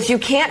 because you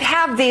can't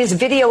have these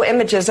video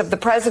images of the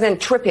president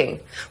tripping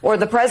or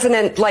the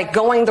president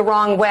going the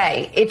wrong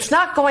way. It's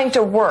not going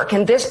to work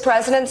in this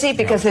presidency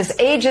because his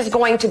age is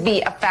going to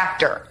be a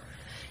factor.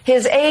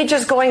 His age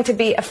is going to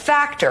be a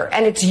factor,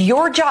 and it's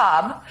your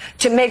job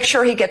to make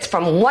sure he gets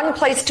from one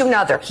place to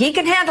another. He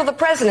can handle the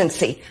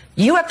presidency.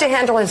 You have to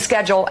handle his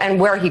schedule and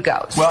where he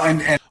goes. Well,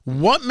 and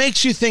what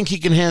makes you think he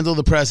can handle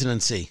the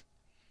presidency?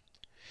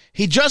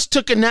 He just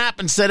took a nap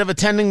instead of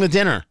attending the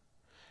dinner.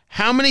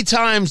 How many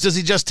times does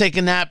he just take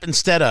a nap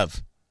instead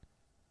of?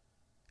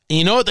 And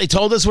you know what they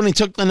told us when he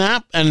took the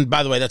nap? And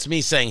by the way, that's me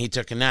saying he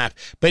took a nap.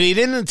 But he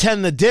didn't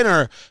attend the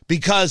dinner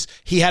because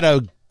he had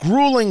a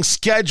grueling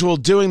schedule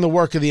doing the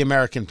work of the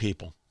American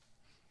people.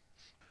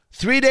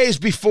 3 days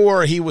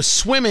before, he was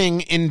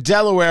swimming in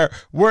Delaware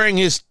wearing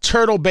his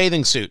turtle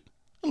bathing suit.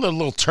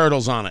 Little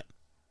turtles on it.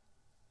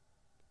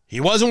 He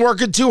wasn't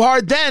working too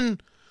hard then,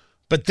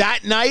 but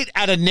that night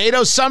at a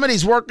NATO summit,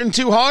 he's working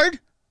too hard?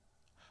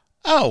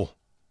 Oh,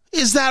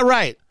 is that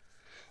right?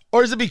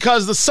 Or is it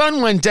because the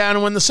sun went down,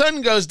 and when the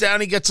sun goes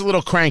down, he gets a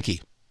little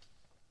cranky?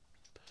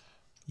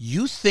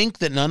 You think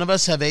that none of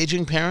us have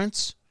aging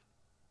parents?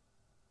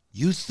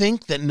 You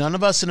think that none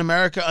of us in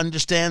America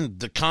understand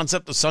the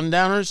concept of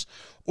sundowners?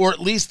 Or at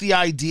least the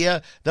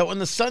idea that when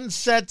the sun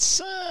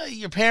sets,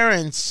 your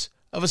parents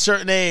of a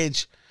certain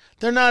age,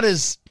 they're not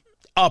as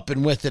up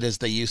and with it as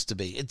they used to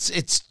be. It's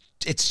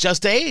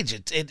just age.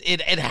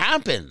 It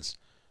happens.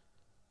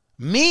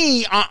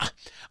 Me,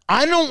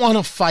 I don't want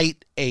to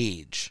fight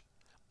age.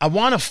 I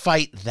want to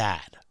fight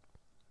that.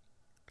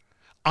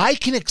 I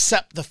can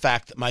accept the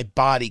fact that my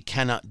body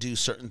cannot do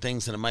certain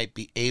things that it might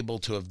be able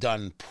to have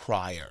done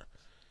prior.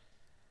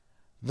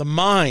 The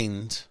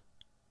mind,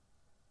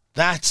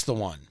 that's the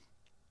one.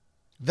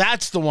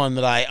 That's the one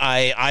that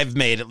I've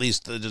made, at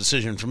least the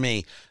decision for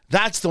me.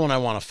 That's the one I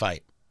want to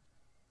fight.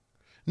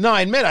 No,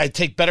 I admit I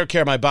take better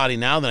care of my body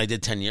now than I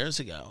did 10 years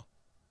ago.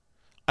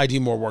 I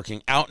do more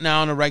working out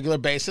now on a regular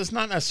basis,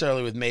 not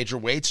necessarily with major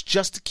weights,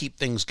 just to keep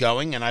things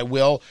going, and I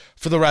will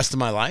for the rest of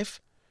my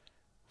life.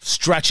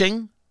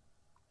 Stretching,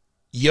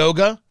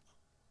 yoga.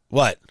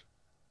 What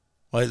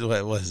was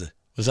it?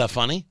 Was that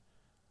funny?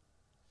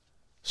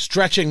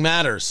 Stretching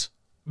matters.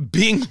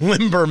 Being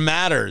limber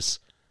matters.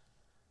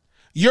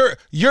 You're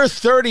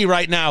 30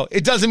 right now.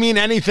 It doesn't mean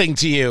anything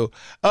to you.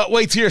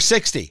 Wait till you're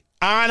 60.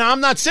 And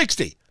I'm not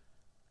 60.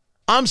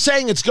 I'm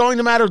saying it's going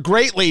to matter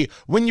greatly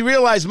when you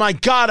realize, my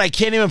God, I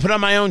can't even put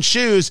on my own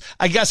shoes.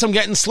 I guess I'm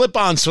getting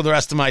slip-ons for the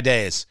rest of my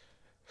days.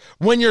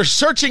 When you're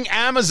searching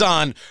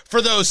Amazon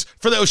for those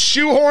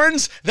shoe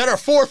horns that are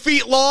 4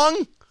 feet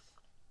long,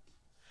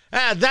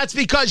 that's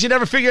because you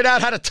never figured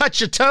out how to touch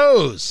your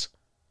toes.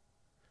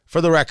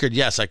 For the record,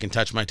 yes, I can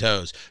touch my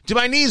toes. Do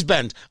my knees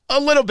bend? A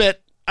little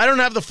bit. I don't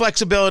have the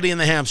flexibility in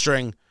the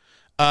hamstring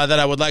that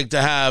I would like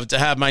to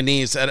have my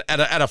knees at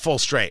a full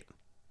straight.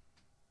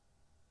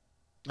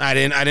 I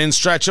didn't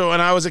stretch it when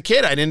I was a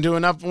kid. I didn't do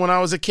enough when I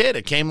was a kid.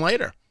 It came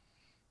later.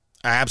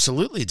 I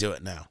absolutely do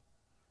it now.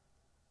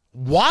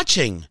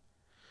 Watching.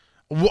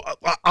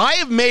 I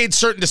have made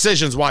certain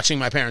decisions watching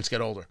my parents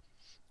get older.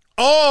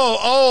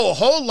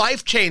 Whole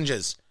life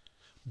changes.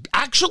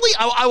 Actually,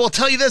 I will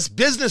tell you this,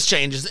 business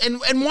changes.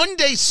 And one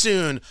day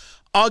soon,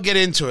 I'll get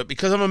into it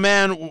because I'm a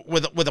man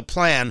with a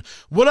plan.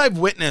 What I've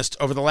witnessed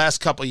over the last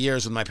couple of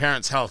years with my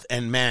parents' health,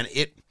 and man,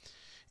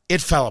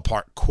 it fell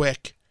apart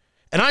quick.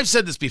 And I've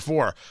said this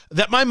before,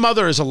 that my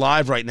mother is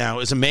alive right now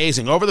is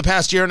amazing. Over the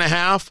past year and a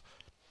half,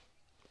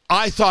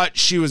 I thought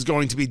she was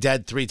going to be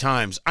dead 3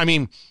 times. I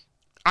mean,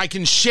 I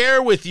can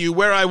share with you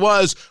where I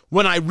was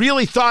when I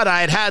really thought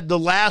I had the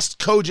last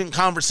cogent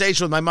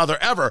conversation with my mother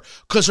ever,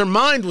 because her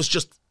mind was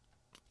just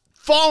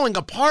falling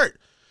apart.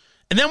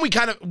 And then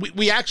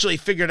we actually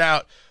figured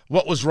out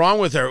what was wrong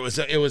with her.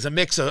 It was a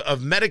mix of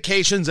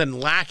medications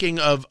and lacking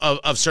of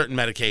certain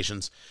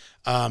medications.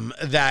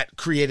 That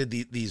created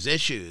these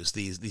issues,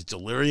 these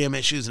delirium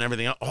issues and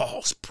everything else. Oh,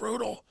 it's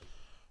brutal.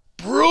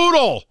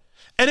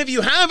 And if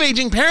you have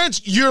aging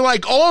parents, you're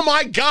like, oh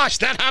my gosh,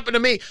 that happened to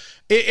me.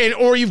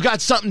 Or you've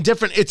got something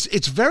different.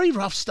 It's very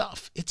rough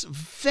stuff. It's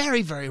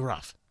very, very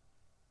rough.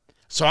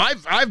 So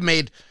I've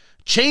made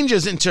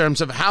changes in terms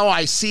of how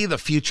I see the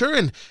future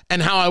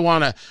and how I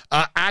want to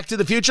act in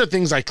the future,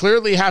 things I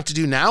clearly have to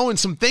do now, and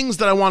some things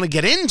that I want to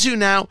get into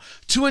now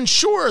to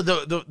ensure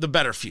the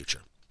better future.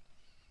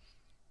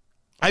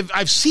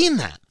 I've seen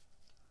that.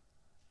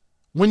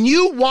 When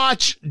you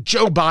watch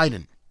Joe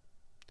Biden,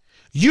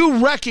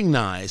 you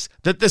recognize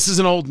that this is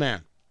an old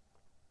man.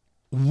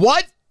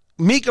 What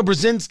Mika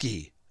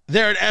Brzezinski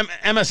there at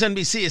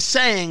MSNBC is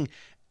saying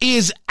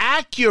is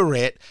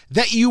accurate,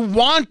 that you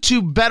want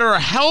to better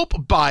help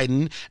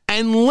Biden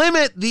and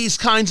limit these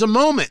kinds of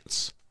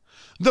moments.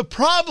 The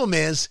problem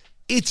is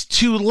it's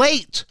too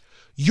late.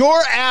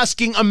 You're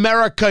asking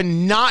America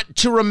not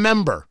to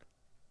remember.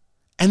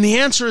 And the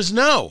answer is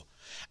no.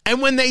 And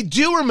when they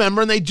do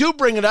remember and they do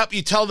bring it up,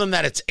 you tell them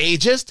that it's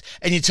ageist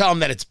and you tell them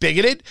that it's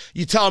bigoted.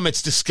 You tell them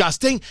it's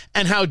disgusting.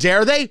 And how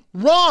dare they?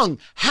 Wrong.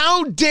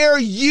 How dare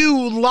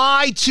you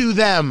lie to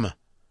them?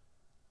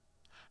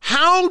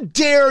 How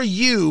dare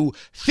you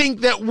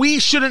think that we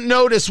shouldn't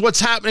notice what's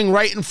happening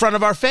right in front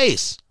of our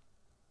face?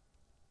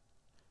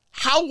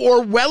 How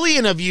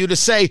Orwellian of you to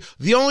say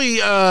the only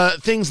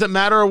things that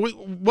matter are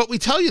what we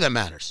tell you that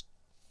matters.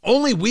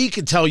 Only we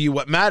can tell you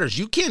what matters.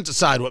 You can't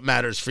decide what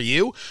matters for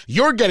you.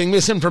 You're getting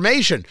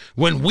misinformation.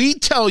 When we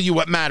tell you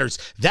what matters,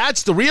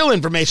 that's the real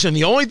information.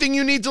 The only thing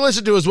you need to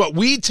listen to is what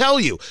we tell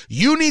you.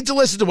 You need to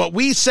listen to what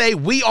we say.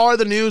 We are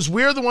the news.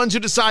 We're the ones who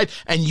decide,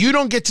 and you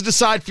don't get to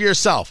decide for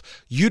yourself.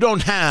 You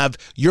don't have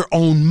your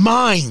own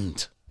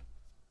mind.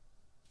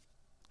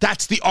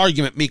 That's the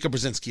argument Mika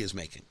Brzezinski is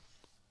making.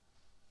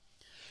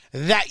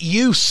 That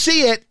you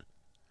see it,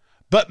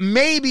 but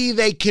maybe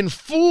they can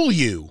fool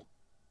you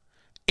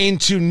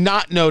into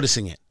not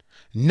noticing it,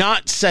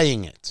 not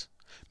saying it.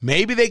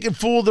 Maybe they can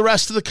fool the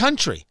rest of the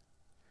country.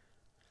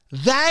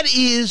 That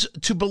is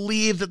to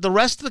believe that the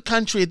rest of the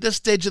country at this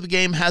stage of the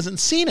game hasn't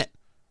seen it.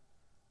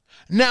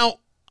 Now,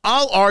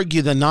 I'll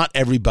argue that not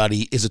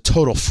everybody is a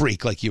total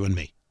freak like you and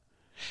me.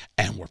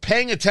 And we're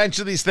paying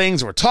attention to these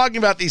things, we're talking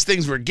about these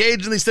things, we're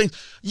engaged in these things.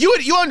 You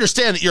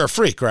understand that you're a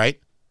freak,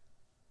 right?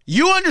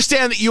 You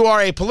understand that you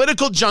are a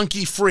political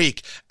junkie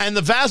freak, and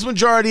the vast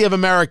majority of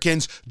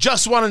Americans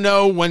just want to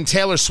know when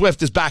Taylor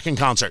Swift is back in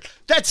concert.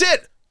 That's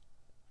it.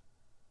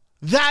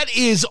 That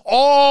is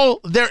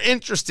all they're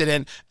interested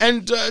in.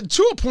 And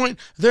to a point,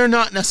 they're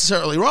not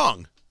necessarily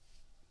wrong.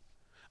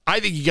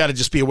 I think you got to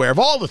just be aware of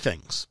all the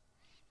things.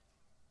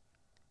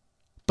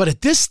 But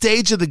at this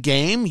stage of the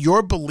game,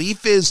 your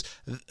belief is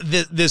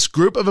this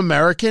group of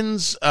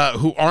Americans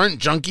who aren't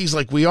junkies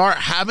like we are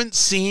haven't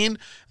seen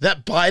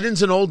that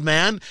Biden's an old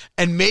man,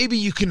 and maybe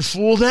you can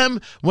fool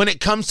them when it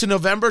comes to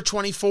November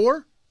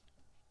 24?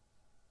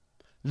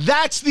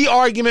 That's the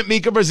argument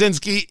Mika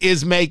Brzezinski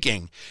is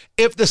making.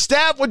 If the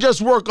staff would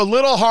just work a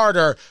little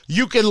harder,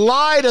 you can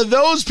lie to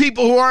those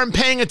people who aren't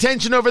paying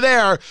attention over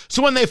there,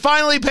 so when they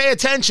finally pay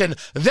attention,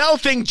 they'll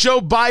think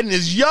Joe Biden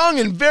is young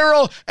and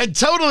virile and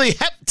totally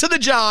hep to the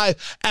jive,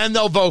 and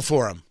they'll vote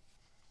for him.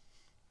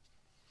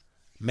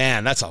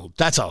 Man, that's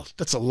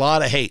a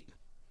lot of hate.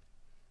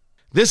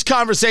 This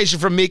conversation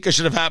from Mika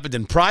should have happened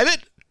in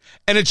private,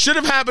 and it should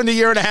have happened a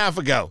year and a half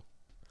ago.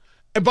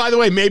 And by the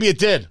way, maybe it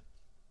did.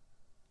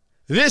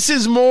 This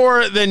is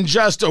more than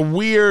just a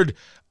weird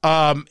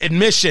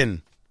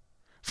admission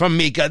from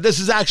Mika. This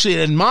is actually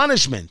an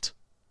admonishment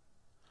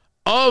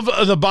of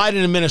the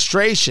Biden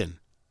administration.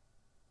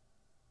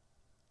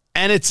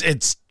 And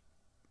it's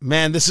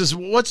man, this is,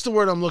 what's the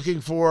word I'm looking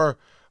for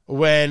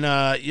when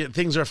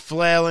things are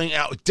flailing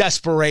out?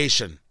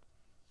 Desperation.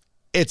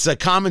 It's a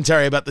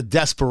commentary about the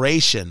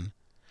desperation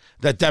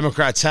that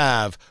Democrats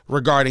have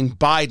regarding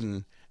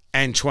Biden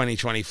and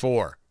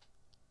 2024.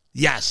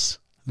 Yes,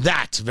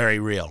 that's very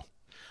real.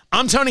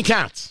 I'm Tony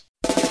Katz.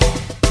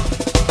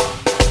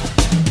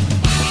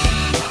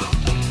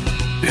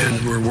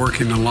 And we're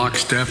working in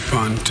lockstep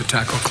to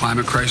tackle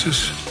climate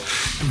crisis,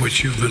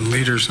 which you've been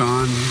leaders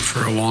on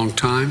for a long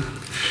time.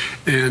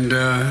 And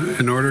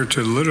in order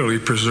to literally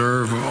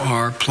preserve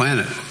our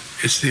planet,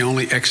 it's the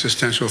only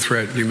existential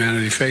threat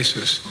humanity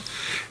faces.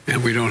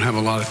 And we don't have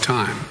a lot of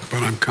time,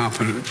 but I'm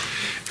confident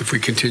if we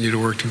continue to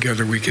work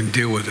together, we can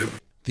deal with it.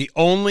 The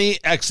only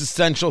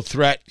existential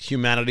threat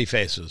humanity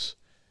faces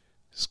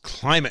is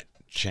climate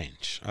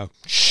change. Oh,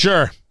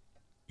 sure.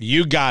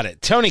 You got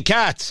it. Tony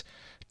Katz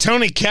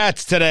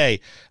today.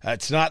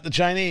 It's not the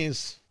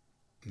Chinese.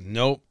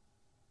 Nope,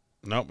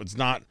 it's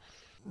not.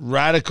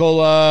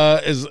 Radical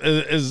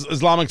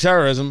Islamic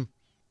terrorism,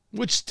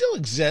 which still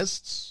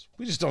exists.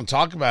 We just don't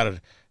talk about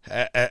it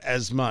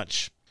as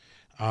much.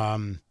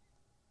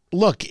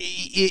 Look,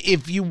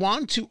 if you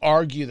want to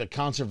argue that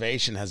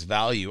conservation has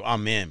value,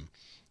 I'm in.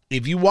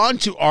 If you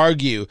want to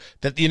argue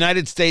that the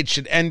United States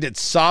should end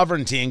its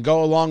sovereignty and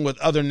go along with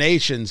other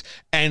nations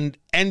and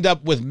end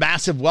up with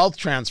massive wealth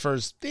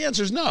transfers, the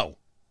answer is no.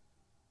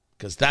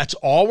 Because that's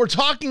all we're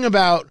talking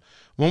about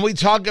when we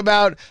talk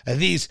about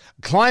these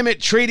climate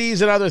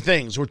treaties and other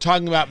things. We're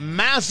talking about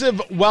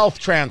massive wealth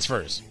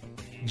transfers.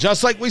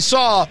 Just like we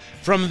saw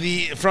from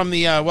the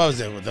what was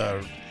it,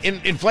 the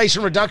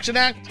Inflation Reduction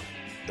Act.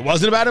 It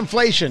wasn't about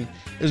inflation.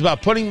 It was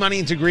about putting money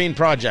into green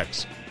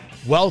projects.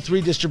 Wealth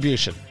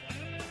redistribution.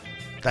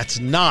 That's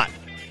not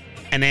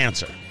an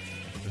answer.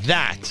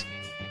 That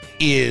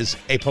is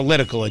a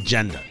political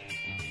agenda.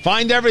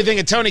 Find everything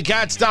at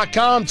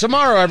TonyKatz.com.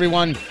 Tomorrow,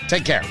 everyone,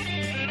 take care.